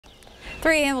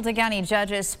Three Hamilton County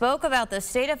judges spoke about the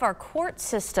state of our court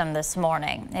system this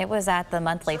morning. It was at the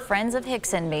monthly Friends of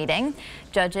Hickson meeting.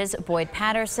 Judges Boyd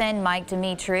Patterson, Mike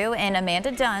Demetriou, and Amanda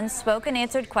Dunn spoke and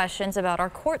answered questions about our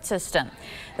court system.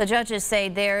 The judges say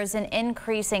there's an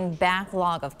increasing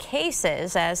backlog of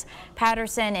cases, as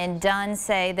Patterson and Dunn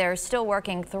say they're still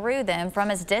working through them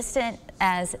from as distant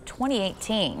as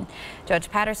 2018. Judge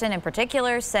Patterson in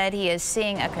particular said he is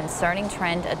seeing a concerning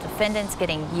trend of defendants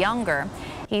getting younger.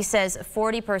 He says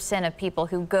 40% of people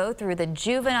who go through the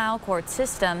juvenile court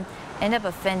system end up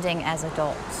offending as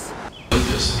adults.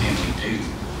 And we do.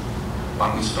 Why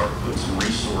don't we start putting some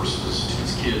resources to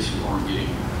these kids who aren't getting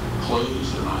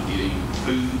clothes, they're not getting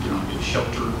food, they're not getting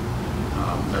shelter,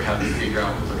 they're having to figure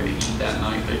out what they're going to eat that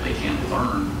night, but they can't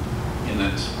learn in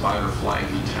that fight or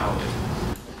flight mentality.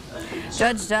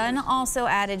 Judge Dunn also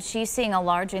added she's seeing a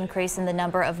large increase in the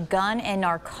number of gun and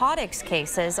narcotics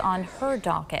cases on her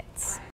dockets.